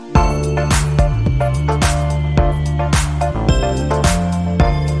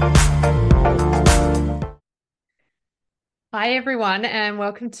Hi, everyone, and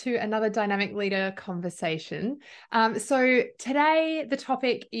welcome to another Dynamic Leader conversation. So today the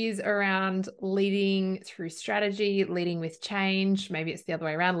topic is around leading through strategy, leading with change. Maybe it's the other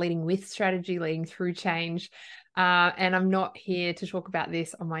way around, leading with strategy, leading through change. And I'm not here to talk about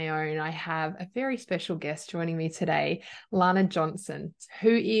this on my own. I have a very special guest joining me today, Lana Johnson,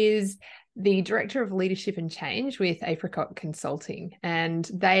 who is the Director of Leadership and Change with Apricot Consulting. And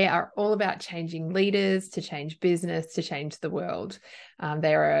they are all about changing leaders to change business, to change the world.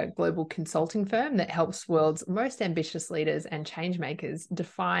 They are a global consulting firm that helps world's most ambitious leaders and change makers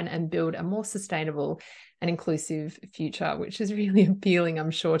define and build a more sustainable and inclusive future, which is really appealing,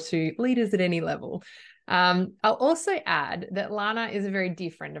 I'm sure, to leaders at any level. I'll also add that Lana is a very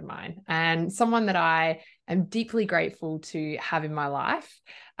dear friend of mine and someone that I am deeply grateful to have in my life.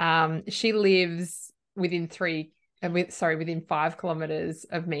 She lives within 5 kilometers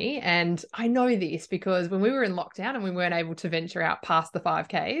of me. And I know this because when we were in lockdown and we weren't able to venture out past the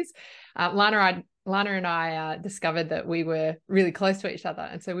 5Ks, Lana and I discovered that we were really close to each other.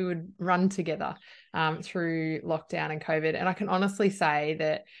 And so we would run together through lockdown and COVID. And I can honestly say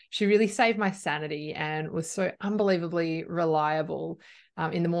that she really saved my sanity and was so unbelievably reliable.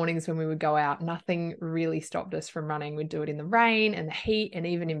 In the mornings when we would go out, nothing really stopped us from running. We'd do it in the rain and the heat and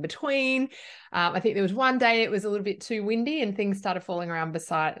even in between. I think there was one day it was a little bit too windy and things started falling around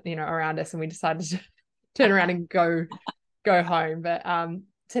around us, and we decided to turn around and go home. But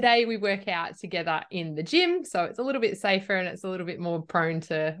today we work out together in the gym, so it's a little bit safer and it's a little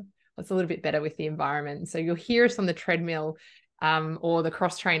bit better with the environment. So you'll hear us on the treadmill or the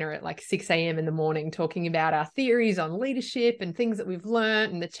cross trainer at like 6 a.m. in the morning talking about our theories on leadership and things that we've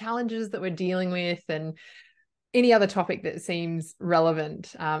learned and the challenges that we're dealing with and any other topic that seems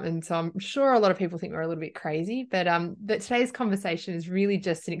relevant. And so I'm sure a lot of people think we're a little bit crazy, but today's conversation is really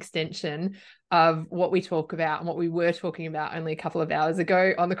just an extension of what we talk about and what we were talking about only a couple of hours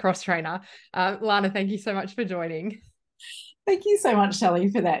ago on the cross trainer. Lana, thank you so much for joining. Thank you so much,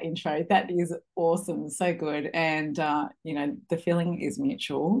 Shelley, for that intro. That is awesome. So good. And, the feeling is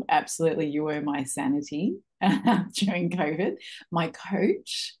mutual. Absolutely. You were my sanity during COVID, my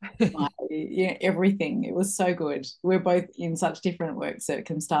coach, everything. It was so good. We're both in such different work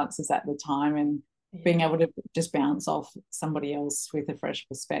circumstances at the time, and being able to just bounce off somebody else with a fresh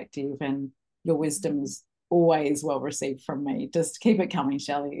perspective, and your wisdom's always well received from me. Just keep it coming,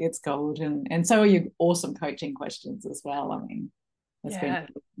 Shelley. It's gold. And so are your awesome coaching questions as well. I mean, it's been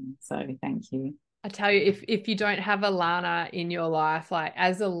awesome. So thank you. I tell you, if you don't have a Lana in your life, like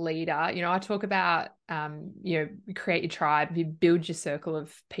as a leader, I talk about, create your tribe, you build your circle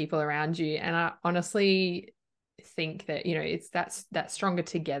of people around you. And I honestly think that, it's that stronger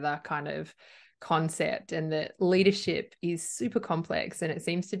together kind of concept, and that leadership is super complex and it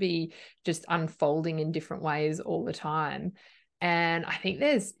seems to be just unfolding in different ways all the time. And I think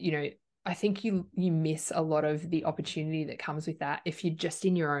I think you miss a lot of the opportunity that comes with that if you're just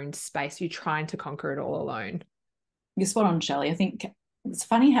in your own space, you're trying to conquer it all alone. You're spot on, Shelley. I think it's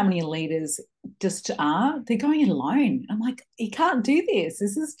funny how many leaders they're going it alone. I'm like, you can't do this.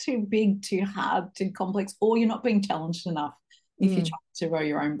 This is too big, too hard, too complex, or you're not being challenged enough. If you're trying to row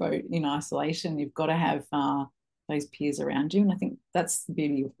your own boat in isolation, you've got to have those peers around you. And I think that's the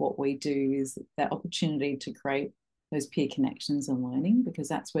beauty of what we do, is that opportunity to create those peer connections and learning, because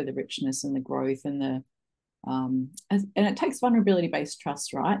that's where the richness and the growth and and it takes vulnerability-based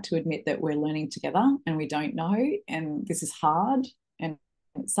trust, right, to admit that we're learning together and we don't know, and this is hard and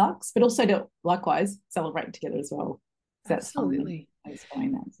it sucks, but also to likewise celebrate together as well. Absolutely. That's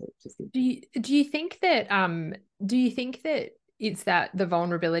fun. That. So just do you think that it's that the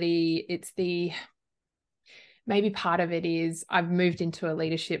vulnerability, it's the maybe part of it is I've moved into a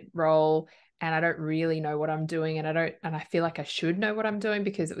leadership role and I don't really know what I'm doing, and I feel like I should know what I'm doing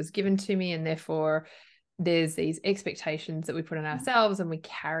because it was given to me, and therefore there's these expectations that we put on ourselves and we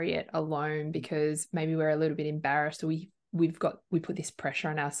carry it alone because maybe we're a little bit embarrassed, or we put this pressure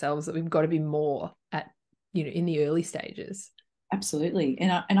on ourselves that we've got to be more at, in the early stages. Absolutely.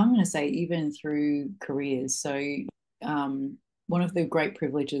 And I'm going to say even through careers. So one of the great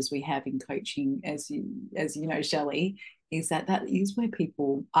privileges we have in coaching, as you know, Shelley, is that is where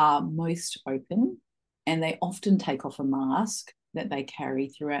people are most open, and they often take off a mask that they carry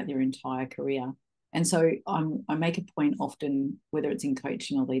throughout their entire career. And so I make a point often, whether it's in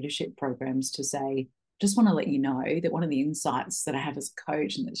coaching or leadership programs, to say, just want to let you know that one of the insights that I have as a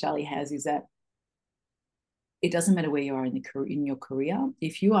coach and that Shelley has is that it doesn't matter where you are in your career.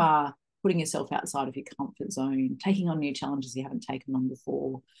 If you are putting yourself outside of your comfort zone, taking on new challenges you haven't taken on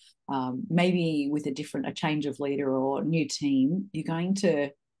before, maybe with a change of leader or new team, you're going to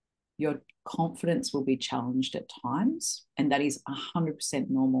your confidence will be challenged at times, and that is 100%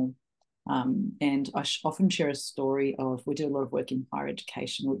 normal. And I often share a story of, we do a lot of work in higher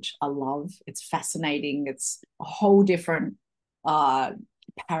education, which I love. It's fascinating. It's a whole different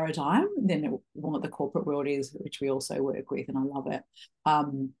paradigm than what the corporate world is, which we also work with, and I love it.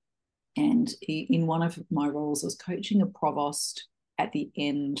 And in one of my roles, I was coaching a provost at the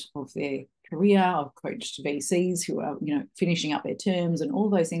end of their career. I've coached VCs who are, finishing up their terms and all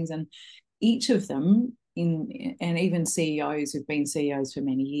those things. And each of them, and even CEOs who've been CEOs for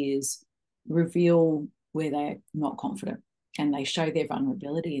many years, reveal where they're not confident, and they show their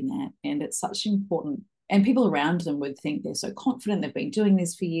vulnerability in that. And it's such important. And people around them would think they're so confident, they've been doing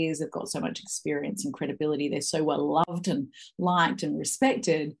this for years, they've got so much experience and credibility, they're so well loved and liked and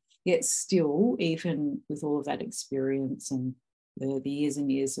respected. Yet still, even with all of that experience and the years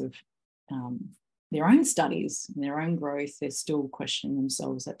and years of their own studies and their own growth, they're still questioning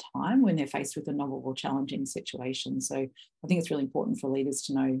themselves at time when they're faced with a novel or challenging situation. So I think it's really important for leaders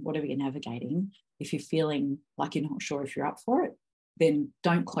to know, whatever you're navigating, if you're feeling like you're not sure if you're up for it, then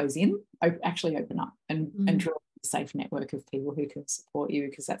don't close in, actually open up and draw a safe network of people who can support you,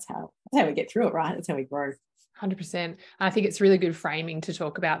 because that's how we get through it, right? That's how we grow. 100%. I think it's really good framing to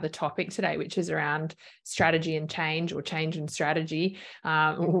talk about the topic today, which is around strategy and change, or change and strategy,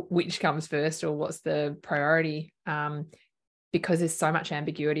 which comes first, or what's the priority, because there's so much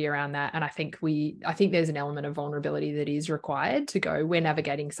ambiguity around that. And I think there's an element of vulnerability that is required to go, we're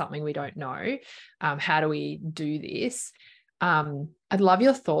navigating something we don't know. How do we do this? I'd love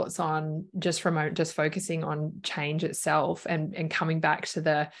your thoughts on just focusing on change itself and coming back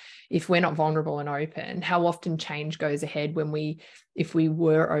to if we're not vulnerable and open, how often change goes ahead if we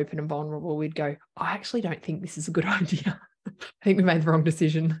were open and vulnerable, we'd go, I actually don't think this is a good idea. I think we made the wrong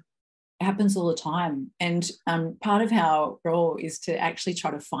decision. It happens all the time. And part of our role is to actually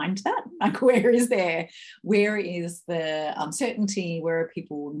try to find that. Like, where is the uncertainty? Where are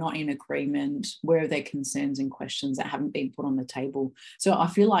people not in agreement? Where are their concerns and questions that haven't been put on the table? So I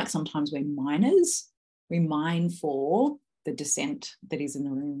feel like sometimes we're miners. We mine for the dissent that is in the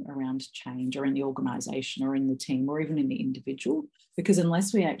room around change, or in the organisation, or in the team, or even in the individual. Because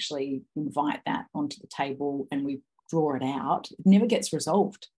unless we actually invite that onto the table and we draw it out, it never gets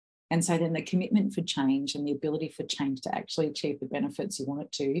resolved. And so then the commitment for change and the ability for change to actually achieve the benefits you want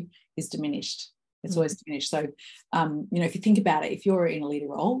it to is diminished. It's always diminished. So, if you think about it, if you're in a leader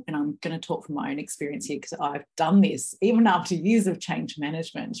role, and I'm going to talk from my own experience here, because I've done this even after years of change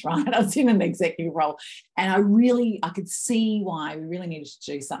management, right? I was in an executive role, and I could see why we really needed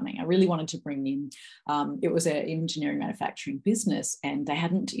to do something. I really wanted to bring in, it was an engineering manufacturing business, and they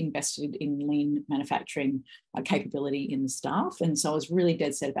hadn't invested in lean manufacturing capability in the staff. And so I was really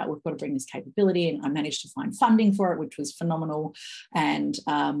dead set about, we've got to bring this capability, and I managed to find funding for it, which was phenomenal. And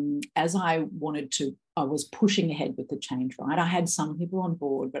as I was pushing ahead with the change, right? I had some people on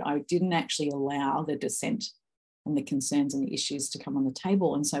board, but I didn't actually allow the dissent and the concerns and the issues to come on the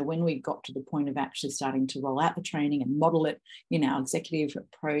table. And so when we got to the point of actually starting to roll out the training and model it in our executive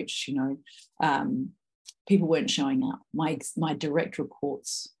approach, people weren't showing up. My direct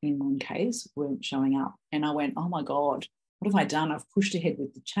reports in one case weren't showing up. And I went, oh my God, what have I done? I've pushed ahead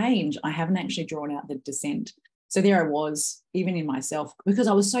with the change. I haven't actually drawn out the dissent. So there I was, even in myself, because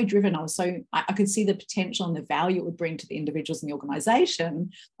I was so driven. I could see the potential and the value it would bring to the individuals in the organisation.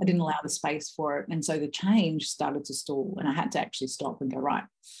 I didn't allow the space for it. And so the change started to stall, and I had to actually stop and go, right,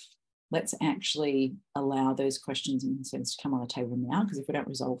 let's actually allow those questions and concerns to come on the table now, because if we don't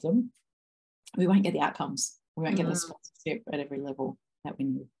resolve them, we won't get the outcomes. We won't get the sponsorship at every level that we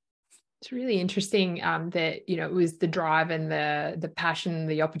need. It's really interesting that, it was the drive and the passion,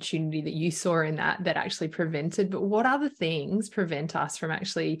 the opportunity that you saw in that actually prevented. But what other things prevent us from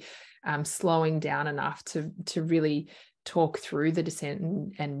actually slowing down enough to really talk through the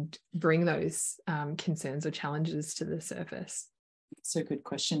dissent and bring those concerns or challenges to the surface? It's a good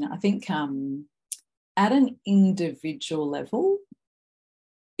question. I think at an individual level,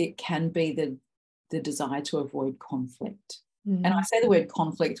 it can be the desire to avoid conflict. And I say the word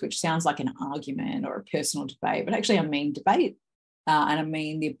conflict, which sounds like an argument or a personal debate, but actually I mean debate. And I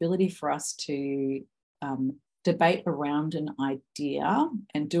mean the ability for us to debate around an idea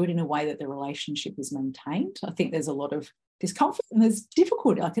and do it in a way that the relationship is maintained. I think there's a lot of discomfort and there's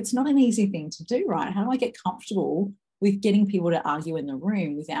difficulty. Like, it's not an easy thing to do, right? How do I get comfortable with getting people to argue in the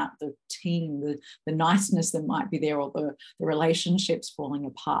room without the team, the niceness that might be there, or the relationships falling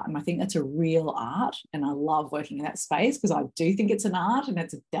apart? And I think that's a real art, and I love working in that space, because I do think it's an art, and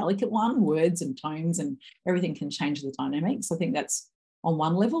it's a delicate one. Words and tones and everything can change the dynamics. I think that's, on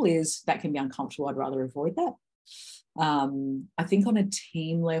one level, is that can be uncomfortable. I'd rather avoid that. I think on a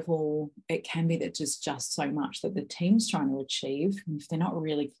team level, it can be that just so much that the team's trying to achieve. And if they're not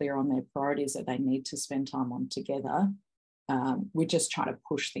really clear on their priorities that they need to spend time on together, we just try to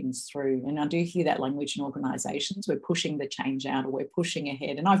push things through. And I do hear that language in organisations. We're pushing the change out, or we're pushing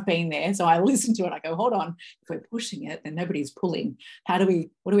ahead. And I've been there, so I listen to it. I go, hold on, if we're pushing it, then nobody's pulling. What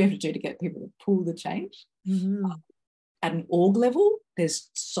do we have to do to get people to pull the change? Mm-hmm. At an org level,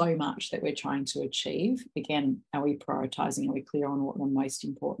 there's so much that we're trying to achieve. Again, are we prioritising? Are we clear on what the most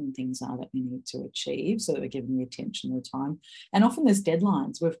important things are that we need to achieve so that we're giving the attention and the time? And often there's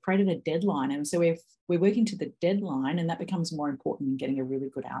deadlines. We've created a deadline, and so we're working to the deadline, and that becomes more important in getting a really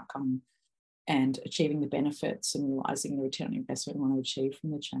good outcome and achieving the benefits and realising the return on investment we want to achieve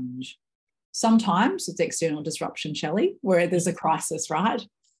from the change. Sometimes it's external disruption, Shelley, where there's a crisis, right?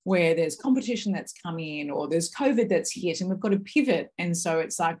 Where there's competition that's come in, or there's COVID that's hit, and we've got to pivot. And so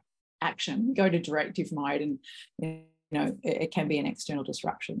it's like action, go to directive mode, and it can be an external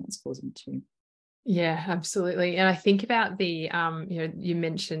disruption that's causing it too. Yeah, absolutely. And I think about the you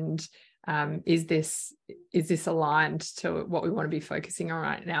mentioned, is this aligned to what we want to be focusing on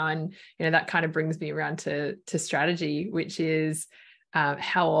right now? And that kind of brings me around to strategy, which is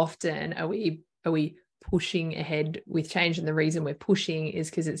how often are we pushing ahead with change? And the reason we're pushing is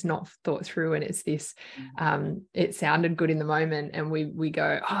because it's not thought through, and it's this it sounded good in the moment, and we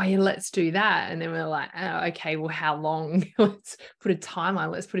go, oh yeah, let's do that, and then we're like, oh, okay, well, how long? Let's put a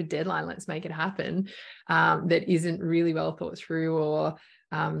timeline, let's put a deadline, let's make it happen. That isn't really well thought through, or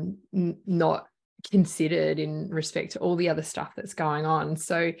not considered in respect to all the other stuff that's going on.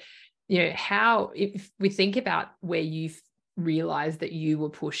 So how, if we think about where you've realized that you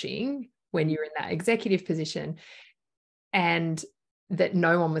were pushing when you're in that executive position and that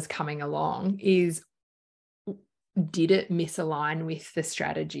no one was coming along, did it misalign with the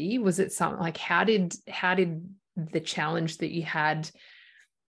strategy? Was it something like, how did the challenge that you had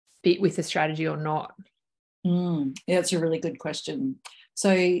fit with the strategy or not? Yeah, that's a really good question.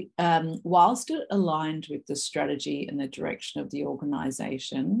 So whilst it aligned with the strategy and the direction of the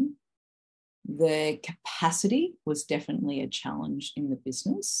organisation, the capacity was definitely a challenge in the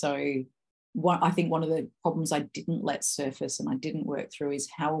business. So I think one of the problems I didn't let surface and I didn't work through is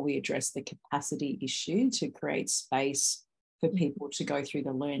how will we address the capacity issue to create space for people to go through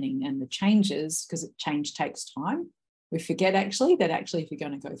the learning and the changes, because change takes time. We forget that if you're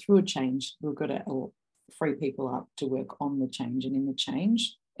going to go through a change, we've got to free people up to work on the change and in the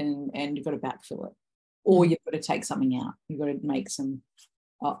change, and you've got to backfill it, or you've got to take something out. You've got to make some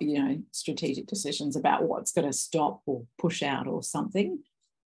strategic decisions about what's going to stop or push out or something.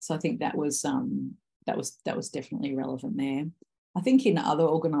 So I think that was definitely relevant there. I think in other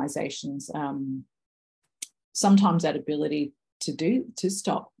organisations, sometimes that ability to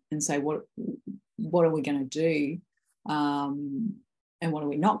stop and say what are we going to do, and what are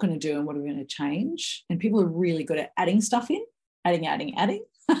we not going to do, and what are we going to change. And people are really good at adding stuff in, adding.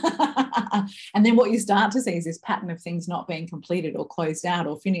 And then what you start to see is this pattern of things not being completed or closed out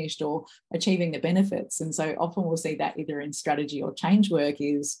or finished or achieving the benefits. And so often we'll see that either in strategy or change work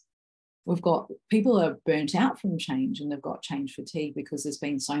is we've got people are burnt out from change, and they've got change fatigue because there's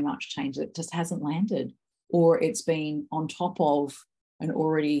been so much change that just hasn't landed, or it's been on top of an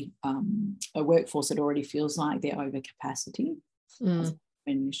already a workforce that already feels like they're over capacity. That's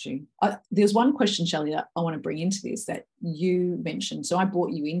an issue. There's one question, Shelley, that I want to bring into this that you mentioned. So I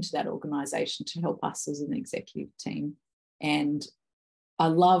brought you into that organisation to help us as an executive team, and I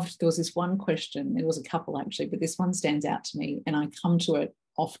loved, there was this one question, there was a couple actually, but this one stands out to me, and I come to it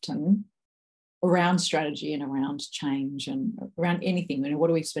often around strategy and around change and around anything. What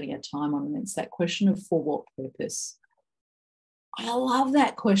are we spending our time on? And it's that question of for what purpose. I love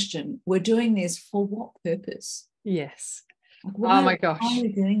that question. We're doing this for what purpose? Yes. Like, oh my gosh. Why are we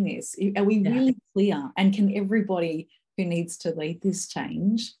doing this? Are we really clear? And can everybody who needs to lead this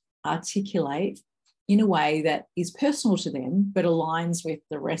change articulate in a way that is personal to them but aligns with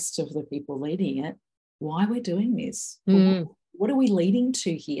the rest of the people leading it why we're doing this? What are we leading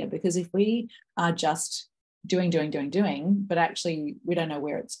to here? Because if we are just doing, but actually we don't know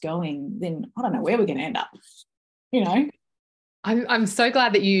where it's going, then I don't know where we're going to end up, I'm so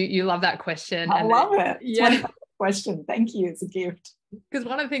glad that you love that question. I love it. Yeah. Question. Thank you. It's a gift. Because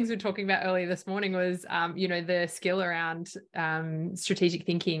one of the things we were talking about earlier this morning was, the skill around strategic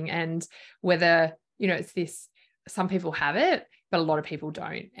thinking, and whether, it's this, some people have it, but a lot of people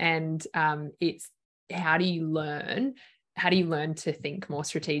don't. And it's how do you learn to think more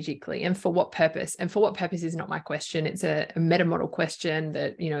strategically, and for what purpose? And for what purpose is not my question. It's a meta model question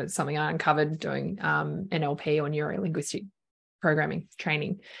that, it's something I uncovered doing NLP or neuro linguistic programming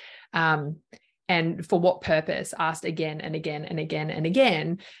training. And for what purpose, asked again and again and again and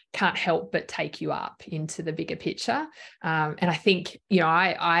again, can't help but take you up into the bigger picture. And I think,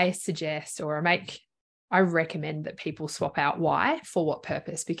 I suggest, or I recommend that people swap out why for what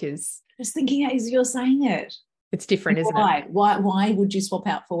purpose, because Just thinking as you're saying it. it's different, isn't it? Why? Why would you swap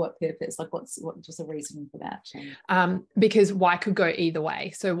out for what purpose? Like what's the reason for that? Because why could go either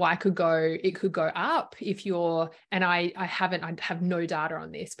way. So it could go up if you're, and I have no data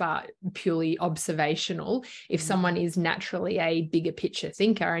on this, but purely observational. If someone is naturally a bigger picture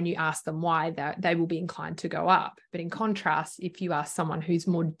thinker and you ask them why, that they will be inclined to go up. But in contrast, if you ask someone who's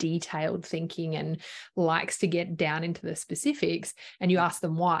more detailed thinking and likes to get down into the specifics and you ask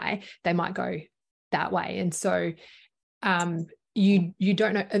them why, they might go that way. And so you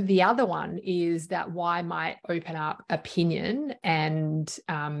don't know. The other one is that why might open up opinion and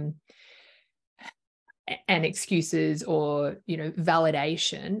excuses or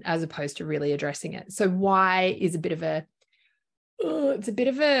validation, as opposed to really addressing it. So why is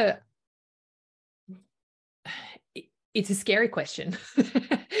it's a scary question.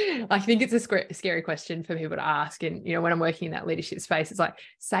 I think it's a scary question for people to ask. And, when I'm working in that leadership space, it's like,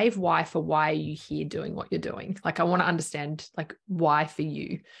 save why for why are you here doing what you're doing? Like, I want to understand, like, why for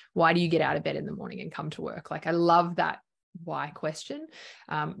you? Why do you get out of bed in the morning and come to work? Like, I love that why question.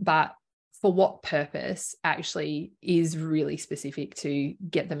 But for what purpose actually is really specific to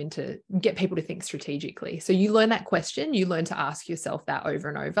get people to think strategically. So you learn that question, you learn to ask yourself that over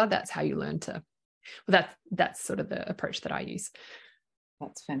and over. That's how you learn to. Well, that's sort of the approach that I use.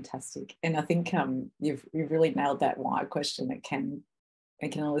 That's fantastic, and I think you've really nailed that why question. It can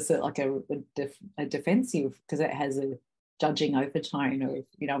elicit like a defensive, because it has a judging overtone of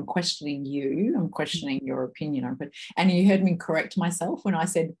I'm questioning you, I'm questioning your opinion, and you heard me correct myself when I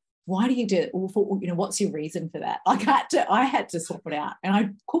said, why do you do it? Well, what's your reason for that? Like I had to swap it out, and I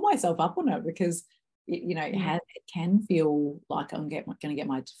caught myself up on it because it can feel like I'm going to get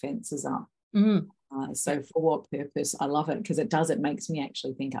my defenses up. So for what purpose? I love it because it makes me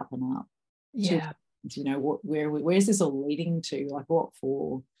actually think up and up. Yeah. Where's this all leading to? Like what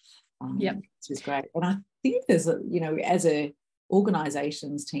for? Which is great. And I think there's as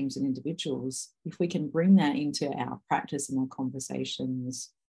organizations, teams and individuals, if we can bring that into our practice and our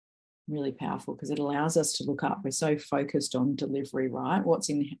conversations, really powerful, because it allows us to look up. We're so focused on delivery, right? What's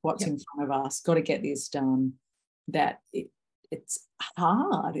in front of us, got to get this done, that it's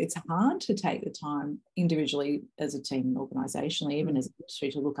hard. It's hard to take the time individually as a team and organisationally, even as an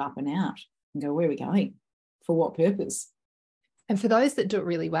industry, to look up and out and go, where are we going? For what purpose? And for those that do it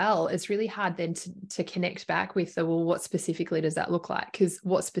really well, it's really hard then to connect back with what specifically does that look like? Because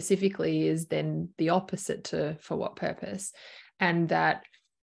what specifically is then the opposite to for what purpose? And that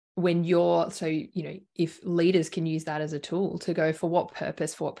when if leaders can use that as a tool to go for what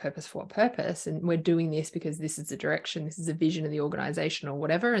purpose, and we're doing this because this is the direction, this is a vision of the organization or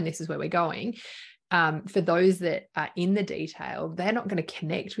whatever, and this is where we're going. For those that are in the detail, they're not going to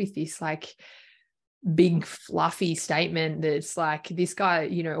connect with this like big fluffy statement that's like, this guy,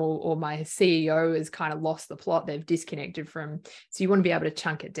 or my CEO has kind of lost the plot. They've disconnected from. So you want to be able to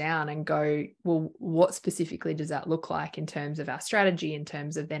chunk it down and go, well, what specifically does that look like in terms of our strategy, in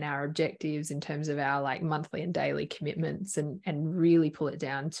terms of then our objectives, in terms of our like monthly and daily commitments, and really pull it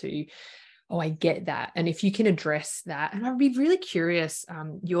down to, oh, I get that. And if you can address that, and I'd be really curious,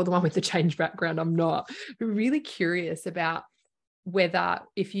 you're the one with the change background, I'm not, but really curious about whether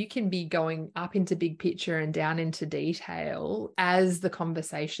if you can be going up into big picture and down into detail as the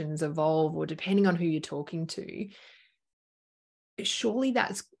conversations evolve, or depending on who you're talking to, surely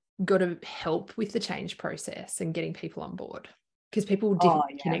that's got to help with the change process and getting people on board, because people will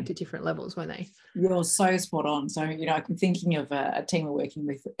connect at different levels, won't they? You're so spot on. So, I'm thinking of a team we're working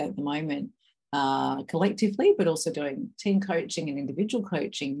with at the moment, collectively, but also doing team coaching and individual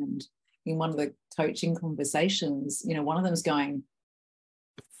coaching. And in one of the coaching conversations, one of them's going,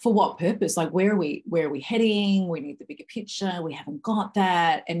 for what purpose? Like, where are we heading? We need the bigger picture. We haven't got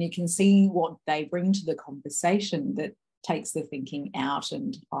that. And you can see what they bring to the conversation that takes the thinking out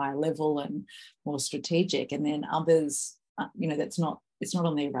and higher level and more strategic. And then others, it's not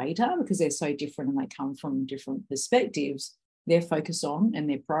on their radar because they're so different and they come from different perspectives. Their focus on and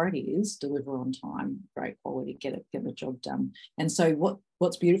their priority is deliver on time, great quality, get the job done. And so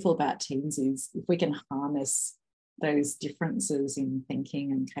what's beautiful about teams is if we can harness those differences in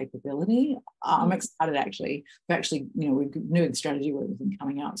thinking and capability. I'm excited actually. We're doing strategy work with them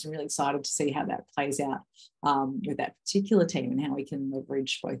coming up. So I'm really excited to see how that plays out with that particular team and how we can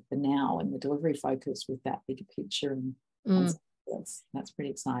leverage both the now and the delivery focus with that bigger picture. And that's pretty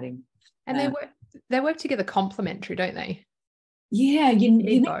exciting. And they work together complementary, don't they? Yeah, you Need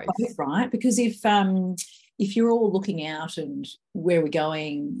need both. both, right? Because if you're all looking out and where we're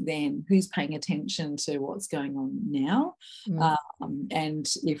going, then who's paying attention to what's going on now? Mm. And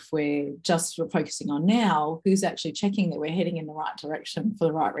if we're just focusing on now, who's actually checking that we're heading in the right direction for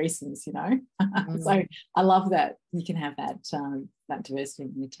the right reasons? So Mm. I love that you can have that diversity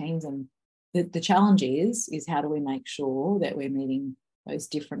in your teams. And the challenge is how do we make sure that we're meeting those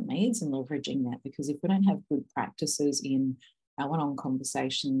different needs and leveraging that? Because if we don't have good practices in our one-on-one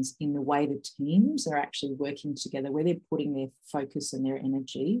conversations, in the way the teams are actually working together, where they're putting their focus and their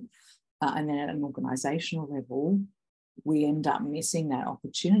energy, and then at an organisational level, we end up missing that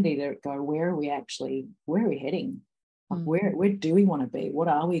opportunity to go, where are we heading? Where do we want to be? What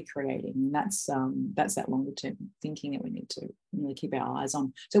are we creating? And that's that longer term thinking that we need to really keep our eyes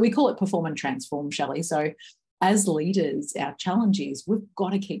on. So we call it perform and transform, Shelley. So as leaders, our challenge is we've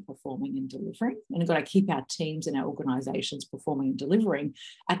got to keep performing and delivering, and we've got to keep our teams and our organisations performing and delivering.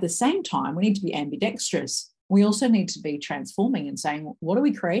 At the same time, we need to be ambidextrous. We also need to be transforming and saying, what are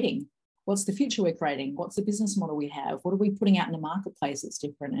we creating? What's the future we're creating? What's the business model we have? What are we putting out in the marketplace that's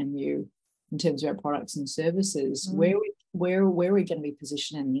different and new in terms of our products and services? Mm. Where are we going to be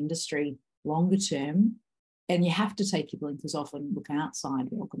positioned in the industry longer term? And you have to take your blinkers off and look outside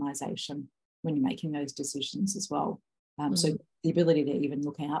the organisation when you're making those decisions as well. So the ability to even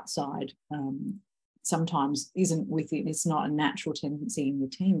look outside sometimes isn't within, it's not a natural tendency in your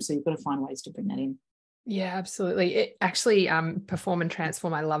team. So you've got to find ways to bring that in. Yeah, absolutely. It actually, perform and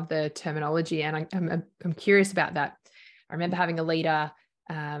transform. I love the terminology, and I'm curious about that. I remember having a leader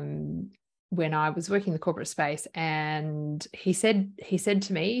when I was working in the corporate space, and he said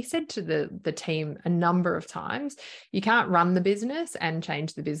to the team a number of times, you can't run the business and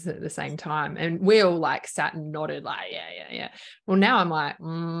change the business at the same time. And we all like sat and nodded like, yeah. Well, now I'm like,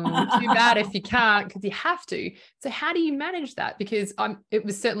 too bad if you can't, because you have to. So how do you manage that? Because it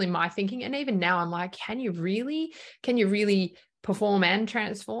was certainly my thinking. And even now I'm like, can you really perform and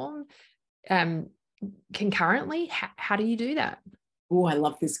transform concurrently? How do you do that? Oh, I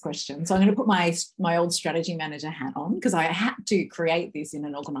love this question. So I'm going to put my old strategy manager hat on, because I had to create this in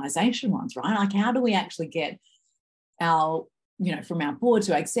an organisation once, right? Like, how do we actually get our, from our board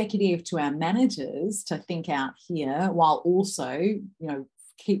to our executive to our managers to think out here while also,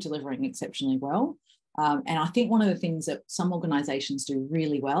 keep delivering exceptionally well? And I think one of the things that some organisations do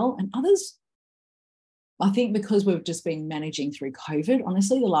really well, and others, I think because we've just been managing through COVID,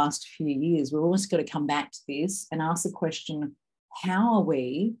 honestly, the last few years, we've almost got to come back to this and ask the question, how are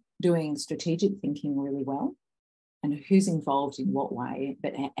we doing strategic thinking really well, and who's involved in what way?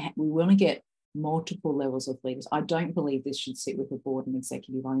 But we want to get multiple levels of leaders. I don't believe this should sit with the board and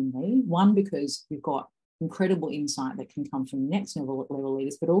executive only. One, because we've got incredible insight that can come from next level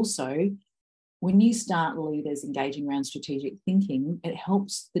leaders, but also when you start leaders engaging around strategic thinking, it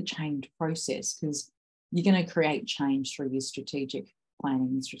helps the change process, because you're going to create change through your strategic planning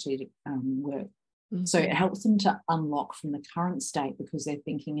and strategic work. So it helps them to unlock from the current state, because they're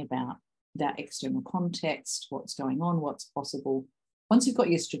thinking about that external context, what's going on, what's possible. Once you've got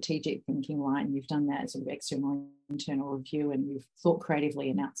your strategic thinking right, and you've done that sort of external internal review, and you've thought creatively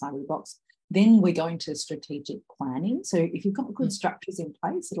and outside of the box, then we're going to strategic planning. So if you've got good structures in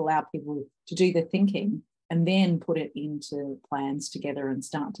place that allow people to do the thinking and then put it into plans together and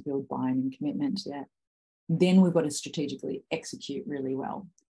start to build buy-in and commitment to that, then we've got to strategically execute really well.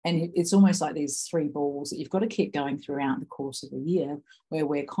 And it's almost like these three balls that you've got to keep going throughout the course of the year, where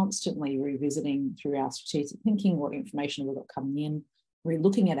we're constantly revisiting through our strategic thinking what information we've got coming in. We're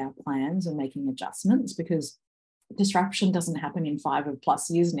looking at our plans and making adjustments, because disruption doesn't happen in 5+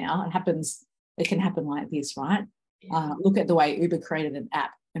 years now. It can happen like this, right? Yeah. Look at the way Uber created an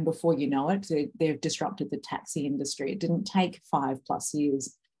app, and before you know it, they've disrupted the taxi industry. It didn't take 5+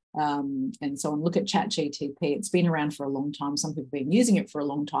 years. And so on. Look at ChatGPT. It's been around for a long time. Some people have been using it for a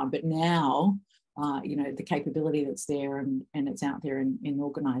long time, but now, the capability that's there and it's out there in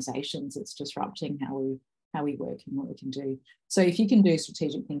organisations, it's disrupting how we work and what we can do. So if you can do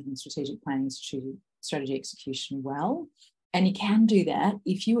strategic thinking, strategic planning, strategy execution well, and you can do that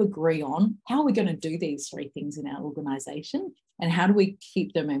if you agree on how are we going to do these three things in our organisation, and how do we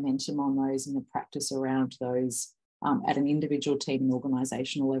keep the momentum on those and the practice around those at an individual, team and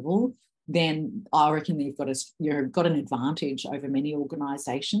organisational level, then I reckon you've got an advantage over many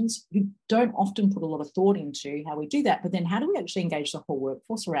organisations who don't often put a lot of thought into how we do that. But then how do we actually engage the whole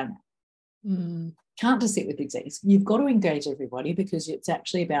workforce around that? Can't just sit with execs. You've got to engage everybody, because it's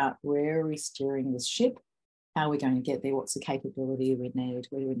actually about where are we steering this ship, how are we going to get there, what's the capability we need,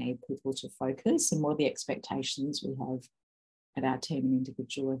 where do we need people to focus, and what are the expectations we have at our team and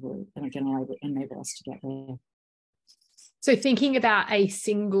individual level, and are going to enable us to get there. So thinking about a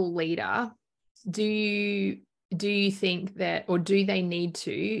single leader, do you think that, or do they need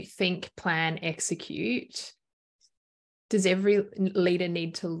to think, plan, execute? Does every leader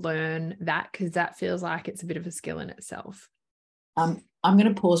need to learn that? Because that feels like it's a bit of a skill in itself. I'm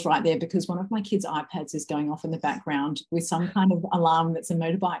going to pause right there because one of my kids' iPads is going off in the background with some kind of alarm that's a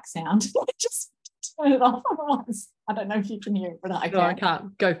motorbike sound. Just turn it off once. I don't know if you can hear it, but I can. No, I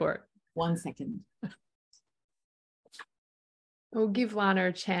can't. Go for it. 1 second. We'll give Lana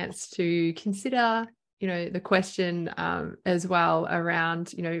a chance to consider, the question as well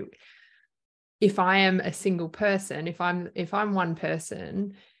around, if I am a single person, if I'm one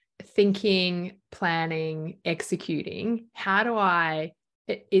person, thinking, planning, executing, how do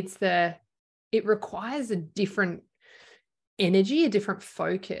it requires a different energy, a different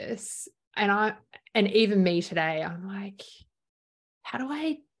focus. And even me today, I'm like, how do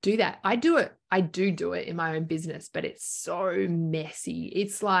I do that? I do it in my own business, but it's so messy.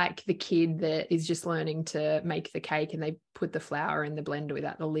 It's like the kid that is just learning to make the cake and they put the flour in the blender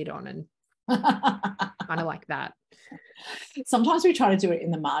without the lid on, and kind of like that. Sometimes we try to do it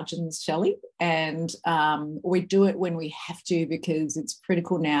in the margins, Shelley, and we do it when we have to because it's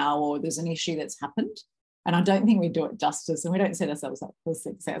critical now or there's an issue that's happened. And I don't think we do it justice, and we don't set ourselves up for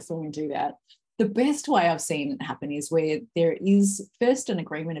success when we do that. The best way I've seen it happen is where there is first an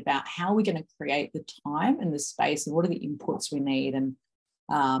agreement about how we're going to create the time and the space and what are the inputs we need and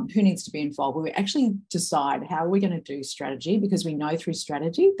who needs to be involved. We actually decide how are we going to do strategy, because we know through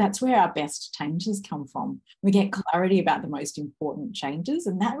strategy that's where our best changes come from. We get clarity about the most important changes,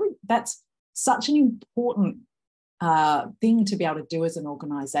 and that's such an important thing to be able to do as an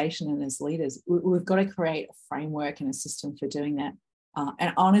organisation and as leaders. We've got to create a framework and a system for doing that.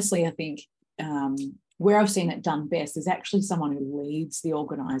 And honestly, I think where I've seen it done best is actually someone who leads the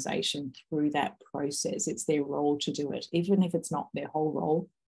organisation through that process. It's their role to do it, even if it's not their whole role,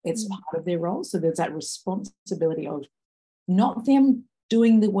 it's part of their role. So there's that responsibility of not them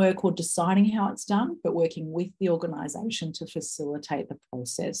doing the work or deciding how it's done, but working with the organisation to facilitate the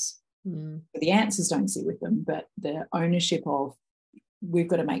process. The answers don't sit with them, but the ownership of we've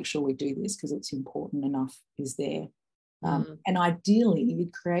got to make sure we do this because it's important enough is there. And ideally,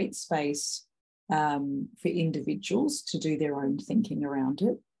 you'd create space for individuals to do their own thinking around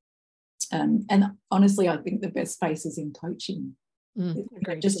it. And honestly, I think the best space is in coaching.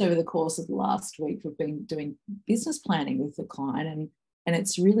 Just over the course of the last week, we've been doing business planning with the client, and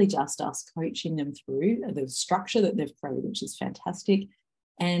it's really just us coaching them through the structure that they've created, which is fantastic.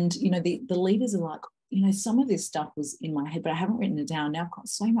 And, the leaders are like, some of this stuff was in my head, but I haven't written it down. Now I've got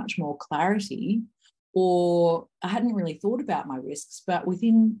so much more clarity, or I hadn't really thought about my risks, but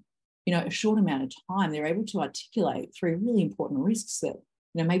within, a short amount of time, they're able to articulate 3 really important risks that,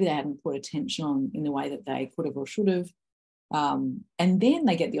 maybe they hadn't put attention on in the way that they could have or should have. And then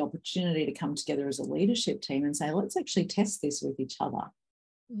they get the opportunity to come together as a leadership team and say, let's actually test this with each other.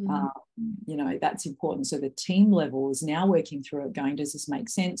 That's important. So the team level is now working through it, going, does this make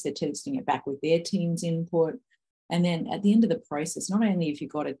sense? They're testing it back with their team's input. And then at the end of the process, not only have you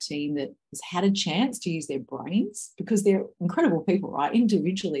got a team that has had a chance to use their brains, because they're incredible people, right?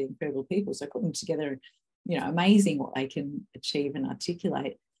 Individually incredible people. So put them together, amazing what they can achieve and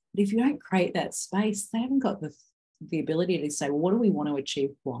articulate. But if you don't create that space, they haven't got the ability to say, well, what do we want to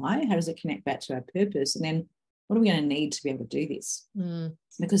achieve? Why? How does it connect back to our purpose? And then what are we going to need to be able to do this?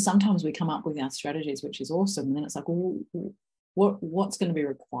 Because sometimes we come up with our strategies, which is awesome. And then it's like, well, what's going to be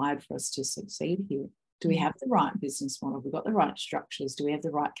required for us to succeed here? Do we have the right business model? Have we got the right structures? Do we have the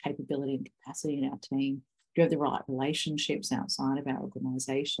right capability and capacity in our team? Do we have the right relationships outside of our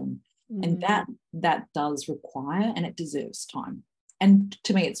organisation? And that does require, and it deserves time. And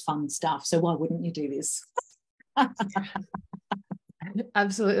to me, it's fun stuff. So why wouldn't you do this?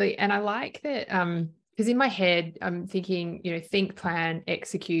 Absolutely. And I like that, because in my head, I'm thinking, think, plan,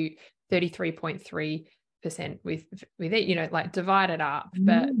 execute 33.3% with it, like divide it up.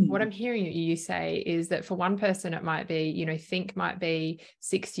 But what I'm hearing you say is that for one person, it might be, think might be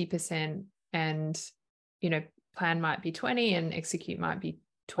 60% and, plan might be 20 and execute might be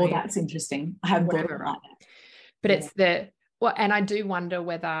 20. Well, that's interesting. I haven't thought about that. Yeah. But it's and I do wonder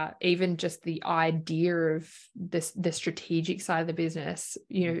whether even just the idea of the strategic side of the business,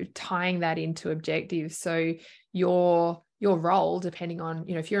 tying that into objectives. So your role, depending on,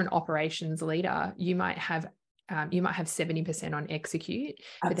 if you're an operations leader, you might have 70% on execute,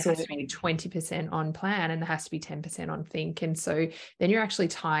 but there has to be 20% on plan, and there has to be 10% on think. And so then you're actually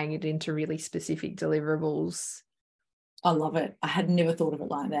tying it into really specific deliverables. I love it. I had never thought of it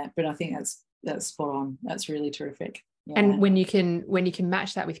like that, but I think that's spot on. That's really terrific. And when you can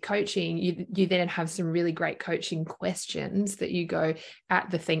match that with coaching, you then have some really great coaching questions that you go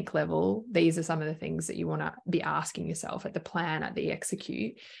at the think level. These are some of the things that you want to be asking yourself at the plan, at the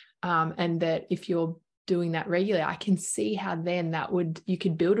execute. And that if you're doing that regularly, I can see how then you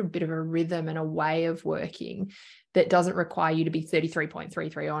could build a bit of a rhythm and a way of working that doesn't require you to be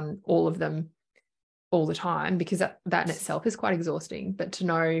 33.33 on all of them all the time, because that in itself is quite exhausting. But to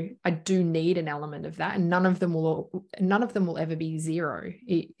know I do need an element of that, and none of them will ever be zero.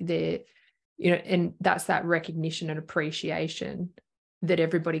 And that's that recognition and appreciation that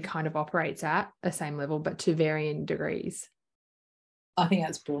everybody kind of operates at the same level, but to varying degrees. I think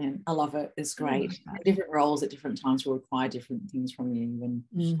that's brilliant. I love it. It's great. Different roles at different times will require different things from you. And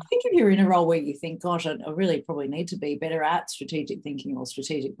I think if you're in a role where you think, gosh, I really probably need to be better at strategic thinking or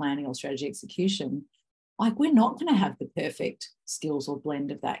strategic planning or strategy execution, like we're not going to have the perfect skills or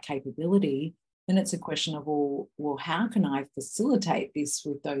blend of that capability. Then it's a question of, well, how can I facilitate this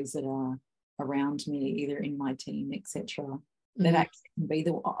with those that are around me, either in my team, etc. That actually can be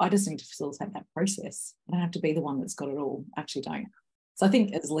I just need to facilitate that process. I don't have to be the one that's got it all. I actually don't. So I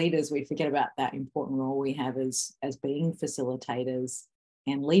think as leaders, we forget about that important role we have as being facilitators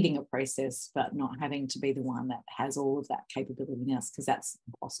and leading a process, but not having to be the one that has all of that capability in us, because that's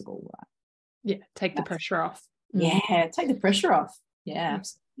impossible, right? Yeah, take the pressure off. Yeah, take the pressure off. Yeah,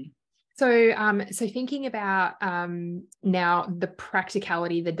 absolutely. So thinking about now the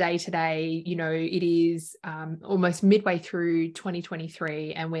practicality, the day-to-day, it is almost midway through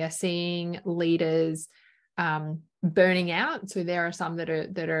 2023, and we are seeing leaders burning out. So there are some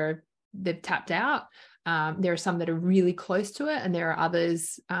they've tapped out. There are some that are really close to it, and there are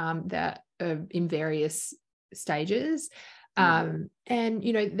others that are in various stages. And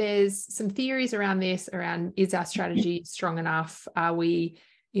there's some theories around this, around, is our strategy strong enough? Are we,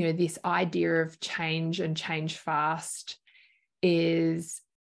 this idea of change and change fast is,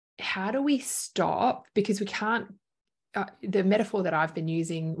 how do we stop? Because we can't, the metaphor that I've been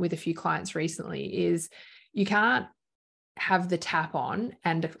using with a few clients recently is, you can't have the tap on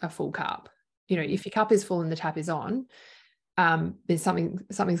and a full cup. If your cup is full and the tap is on, then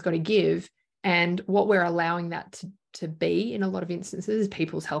something's got to give. And what we're allowing that to be in a lot of instances is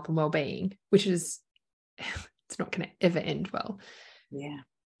people's health and well-being, which is, it's not going to ever end well. Yeah.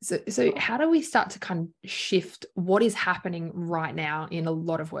 So how do we start to kind of shift what is happening right now in a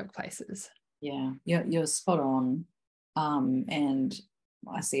lot of workplaces? Yeah, you're spot on. And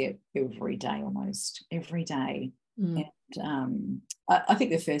I see it every day, almost every day. And I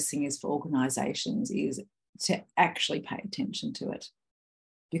think the first thing is for organisations is to actually pay attention to it,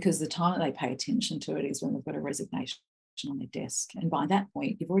 because the time that they pay attention to it is when they've got a resignation on their desk. And by that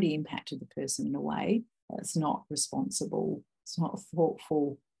point, you've already impacted the person in a way that's not responsible, it's not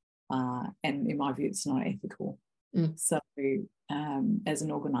thoughtful, and in my view, it's not ethical. So as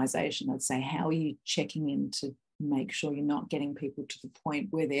an organisation, I'd say, how are you checking in to make sure you're not getting people to the point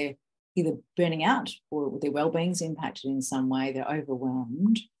where they're either burning out or their well-being's impacted in some way, they're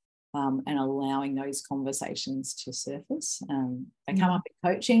overwhelmed, and allowing those conversations to surface. They come up in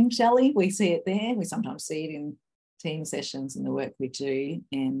coaching, Shelley. We see it there. We sometimes see it in team sessions and the work we do.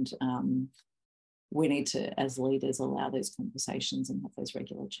 And we need to, as leaders, allow those conversations and have those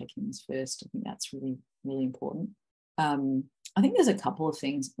regular check-ins first. I think that's really, really important. I think there's a couple of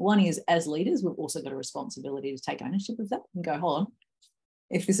things. One is, as leaders, we've also got a responsibility to take ownership of that and go, hold on,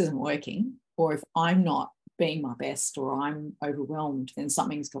 if this isn't working, or if I'm not being my best, or I'm overwhelmed, then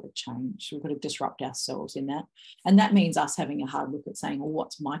something's got to change. We've got to disrupt ourselves in that. And that means us having a hard look at saying, well,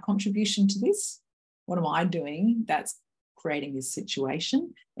 what's my contribution to this? What am I doing that's creating this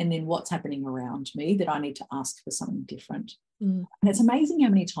situation? And then what's happening around me that I need to ask for something different? And it's amazing how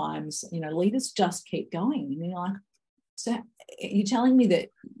many times, leaders just keep going. And you're like, so you're telling me that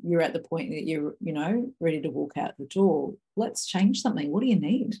you're at the point that you're, ready to walk out the door. Let's change something. What do you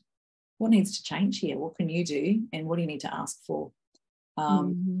need? What needs to change here? What can you do? And what do you need to ask for?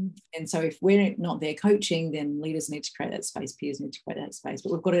 And so if we're not there coaching, then leaders need to create that space, peers need to create that space.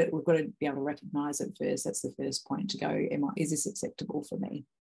 But we've got to be able to recognise it first. That's the first point, to go, is this acceptable for me?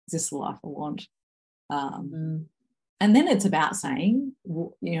 Is this the life I want? And then it's about saying,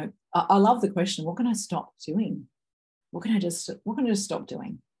 I love the question, what can I stop doing? What can I just stop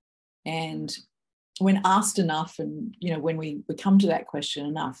doing? And when asked enough, and when we come to that question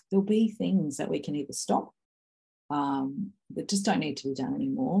enough, there'll be things that we can either stop, that just don't need to be done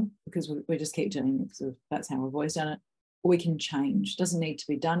anymore, because we just keep doing it because that's how we've always done it. Or we can change. It doesn't need to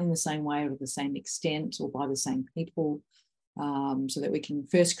be done in the same way or to the same extent or by the same people, so that we can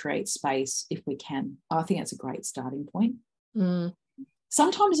first create space if we can. I think that's a great starting point.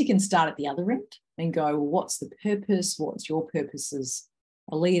 Sometimes you can start at the other end and go, well, what's the purpose? What's your purpose as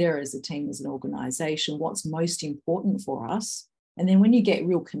a leader, as a team, as an organization? What's most important for us? And then when you get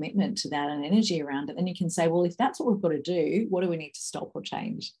real commitment to that and energy around it, then you can say, well, if that's what we've got to do, what do we need to stop or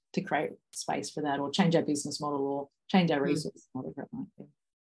change to create space for that, or change our business model, or change our resources, whatever it might be.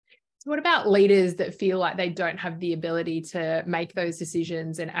 So what about leaders that feel like they don't have the ability to make those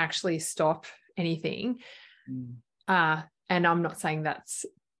decisions and actually stop anything? And I'm not saying that's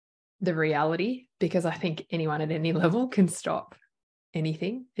the reality, because I think anyone at any level can stop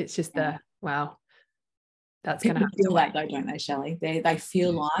anything. It's just wow, that's going to happen. Feel that though, don't they, Shelley? They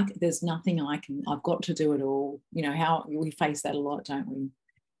feel like there's nothing I've got to do it all. You know, how we face that a lot, don't we?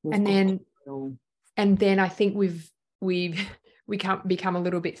 And then I think we can't become a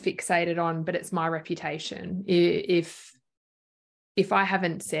little bit fixated on, but it's my reputation. If I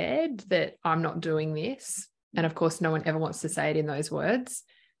haven't said that I'm not doing this, and of course no one ever wants to say it in those words,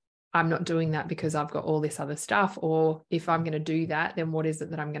 I'm not doing that because I've got all this other stuff, or if I'm going to do that, then what is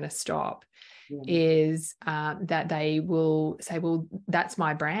it that I'm going to stop? Is that they will say, well, that's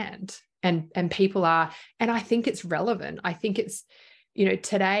my brand. And people are, and I think it's relevant. I think it's,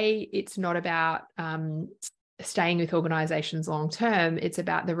 today it's not about staying with organizations long term. It's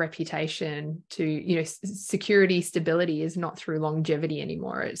about the reputation to, security, stability is not through longevity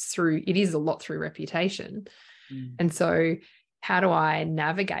anymore. It is a lot through reputation. And so how do I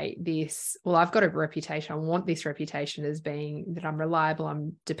navigate this? Well, I've got a reputation. I want this reputation as being that I'm reliable,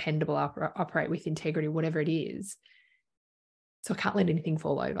 I'm dependable, I operate with integrity, whatever it is. So I can't let anything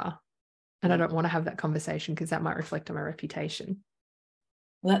fall over. And I don't want to have that conversation because that might reflect on my reputation.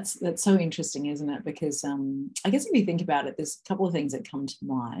 Well, that's so interesting, isn't it? Because I guess if you think about it, there's a couple of things that come to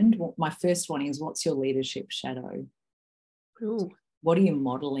mind. Well, my first one is, what's your leadership shadow? Ooh. What are you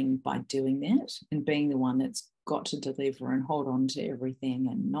modeling by doing that and being the one that's got to deliver and hold on to everything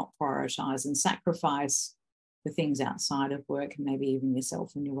and not prioritize and sacrifice the things outside of work and maybe even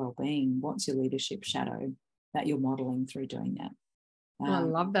yourself and your well-being? What's your leadership shadow that you're modeling through doing that? I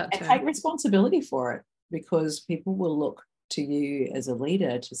love that term. And take responsibility for it, because people will look to you as a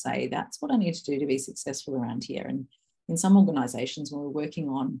leader to say, that's what I need to do to be successful around here. And in some organizations, when we're working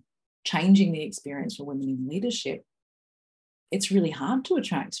on changing the experience for women in leadership, it's really hard to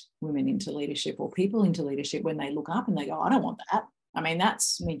attract women into leadership or people into leadership when they look up and they go, I don't want that. I mean,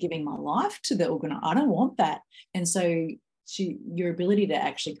 that's me giving my life to the organization. I don't want that. And so your ability to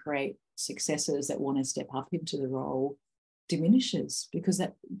actually create successors that want to step up into the role diminishes, because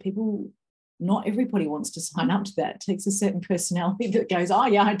that not everybody wants to sign up to that. It takes a certain personality that goes, oh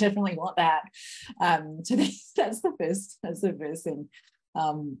yeah, I definitely want that. So that's the first thing.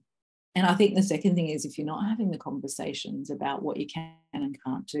 And I think the second thing is, if you're not having the conversations about what you can and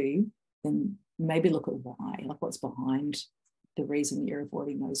can't do, then maybe look at why, like what's behind the reason that you're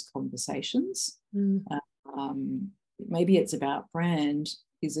avoiding those conversations. Maybe it's about brand.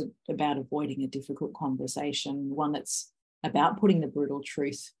 Is it about avoiding a difficult conversation, one that's about putting the brutal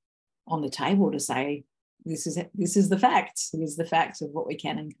truth on the table to say, this is the facts. Here's the facts of what we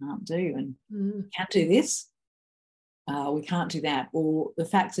can and can't do. And we can't do this. We can't do that. Or the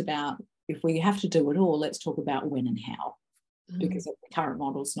facts about, if we have to do it all, let's talk about when and how, because the current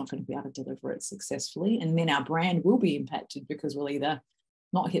model is not going to be able to deliver it successfully. And then our brand will be impacted, because we'll either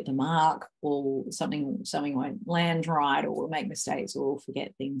not hit the mark, or something won't land right, or we'll make mistakes, or we'll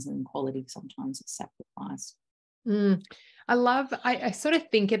forget things, and quality sometimes is sacrificed. I sort of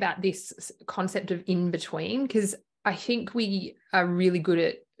think about this concept of in between, because I think we are really good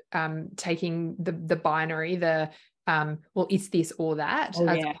at taking the binary, well, it's this or that,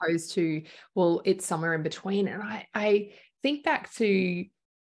 as opposed to, well, it's somewhere in between. And I think back to,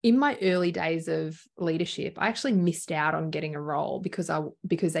 in my early days of leadership, I actually missed out on getting a role because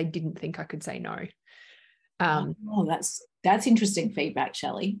they didn't think I could say no. That's interesting feedback,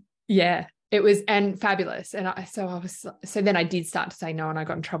 Shelley. Yeah, it was, and fabulous. And so then I did start to say no, and I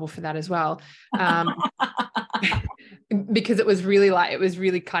got in trouble for that as well. Because it was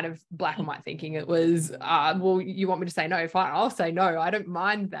really kind of black and white thinking. It was, well, you want me to say no? Fine, I'll say no. I don't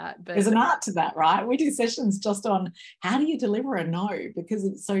mind that. But there's an art to that, right? We do sessions just on how do you deliver a no, because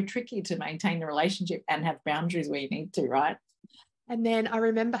it's so tricky to maintain the relationship and have boundaries where you need to, right? And then I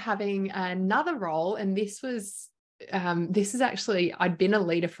remember having another role, and this is actually, I'd been a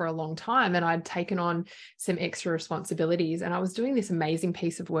leader for a long time, and I'd taken on some extra responsibilities, and I was doing this amazing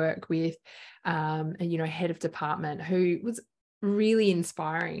piece of work with a head of department who was really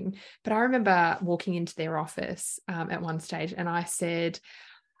inspiring. But I remember walking into their office at one stage, and I said,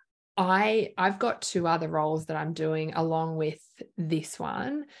 I've got 2 other roles that I'm doing along with this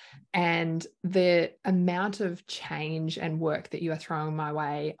one, and the amount of change and work that you are throwing my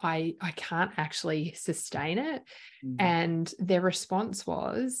way, I can't actually sustain it. And their response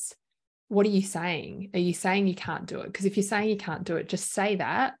was, what are you saying? Are you saying you can't do it? Because if you're saying you can't do it, just say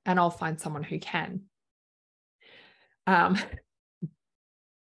that and I'll find someone who can. And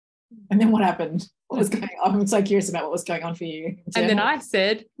then what happened? What was going on? I'm so curious about what was going on for you. And then I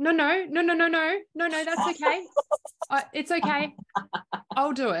said, no, that's okay. It's okay.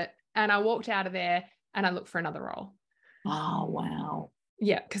 I'll do it. And I walked out of there and I looked for another role. Oh, wow.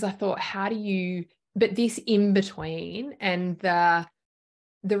 Yeah, because I thought, but this in between, and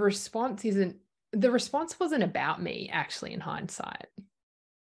the response wasn't about me, actually, in hindsight.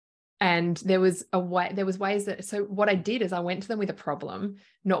 And there was ways that, so what I did is I went to them with a problem,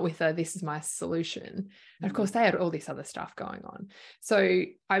 not with this is my solution. And of course they had all this other stuff going on. So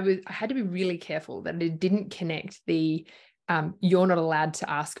I had to be really careful that it didn't connect the, you're not allowed to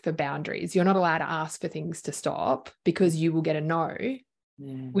ask for boundaries. You're not allowed to ask for things to stop because you will get a no.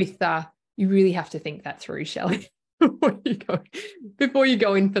 With you really have to think that through, Shelley. Before you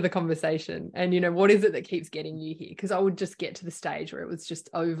go in for the conversation, and what is it that keeps getting you here? Because I would just get to the stage where it was just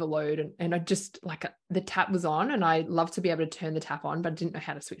overload, and I just the tap was on, and I love to be able to turn the tap on, but I didn't know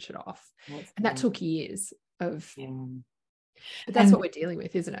how to switch it off. And that took years of, but that's what we're dealing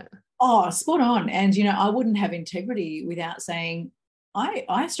with, isn't it? Oh, spot on. And I wouldn't have integrity without saying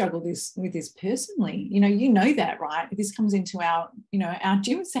I struggle with this personally. You know that, right? This comes into our our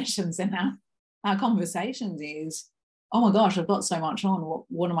gym sessions and our conversations is, oh my gosh, I've got so much on.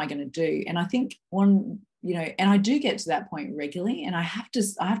 What am I going to do? And I think and I do get to that point regularly, and I have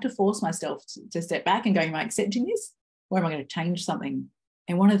to force myself to step back and go, am I accepting this, or am I going to change something?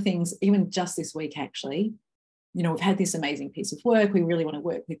 And one of the things, even just this week, actually, we've had this amazing piece of work. We really want to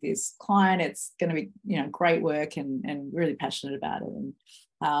work with this client. It's going to be, great work, and really passionate about it.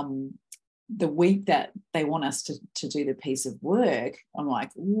 And the week that they want us to do the piece of work, I'm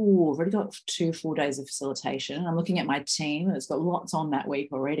like, ooh, I've already got 2 full days of facilitation. And I'm looking at my team. It's got lots on that week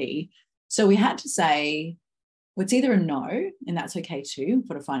already. So we had to say, well, it's either a no, and that's okay too, we've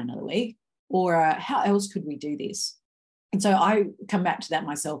got to find another week, or how else could we do this? And so I come back to that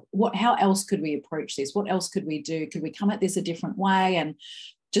myself. How else could we approach this? What else could we do? Could we come at this a different way? And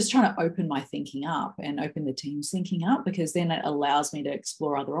just trying to open my thinking up and open the team's thinking up, because then it allows me to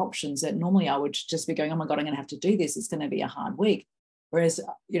explore other options that normally I would just be going, oh my God, I'm going to have to do this. It's going to be a hard week. Whereas,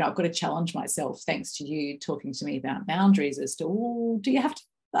 I've got to challenge myself, thanks to you talking to me about boundaries, as to, do you have to,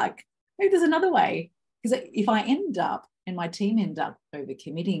 maybe there's another way? Because if I end up and my team end up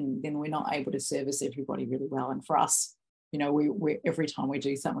overcommitting, then we're not able to service everybody really well. And for us, we every time we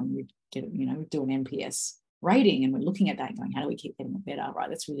do something, we get, we do an NPS rating, and we're looking at that going, how do we keep getting it better, right?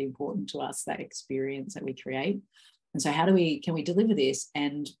 That's really important to us, that experience that we create. And so can we deliver this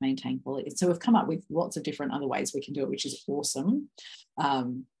and maintain quality? So we've come up with lots of different other ways we can do it, which is awesome.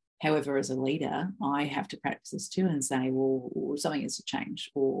 However, as a leader, I have to practice this too and say, well, something has to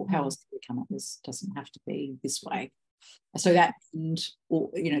change, or how else can we come up with this? Doesn't have to be this way. So that end,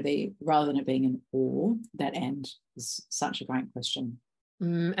 rather than it being an or, that end is such a great question.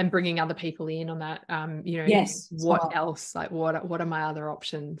 And bringing other people in on that, yes, what else, what are my other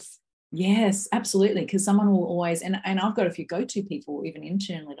options? Yes, absolutely. Because someone will always, and I've got a few go-to people, even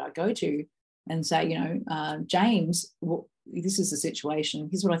internally, that I go to and say, James, this is the situation.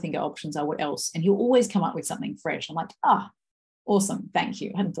 Here's what I think our options are. What else? And he'll always come up with something fresh. I'm like, awesome. Thank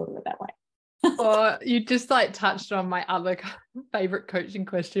you. I hadn't thought of it that way. Or you just touched on my other favorite coaching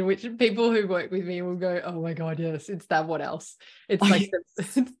question, which people who work with me will go, oh my God, yes, it's that. What else? It's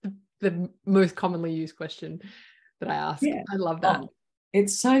it's the most commonly used question that I ask. Yeah. I love that.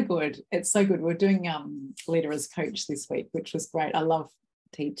 It's so good. It's so good. We're doing Leader as Coach this week, which was great. I love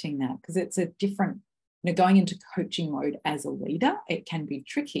teaching that, because it's a different, going into coaching mode as a leader, it can be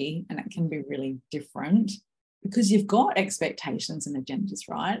tricky, and it can be really different, because you've got expectations and agendas,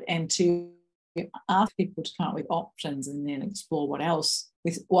 right? And to ask people to come up with options and then explore what else,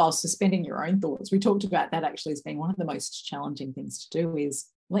 while suspending your own thoughts. We talked about that actually as being one of the most challenging things to do, is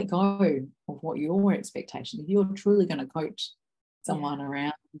let go of what your expectations. If you're truly going to coach someone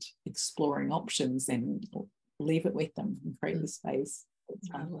around exploring options, then leave it with them and create the space.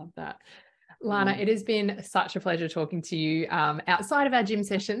 I love that. Lana, it has been such a pleasure talking to you outside of our gym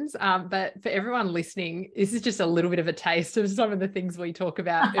sessions. But for everyone listening, this is just a little bit of a taste of some of the things we talk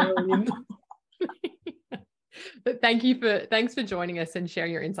about early in But thanks for joining us and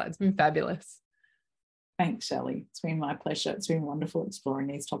sharing your insights. It's been fabulous. Thanks, Shelley. It's been my pleasure. It's been wonderful exploring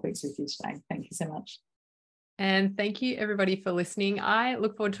these topics with you today. Thank you so much. And thank you, everybody, for listening. I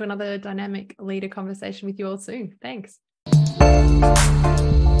look forward to another dynamic leader conversation with you all soon. Thanks.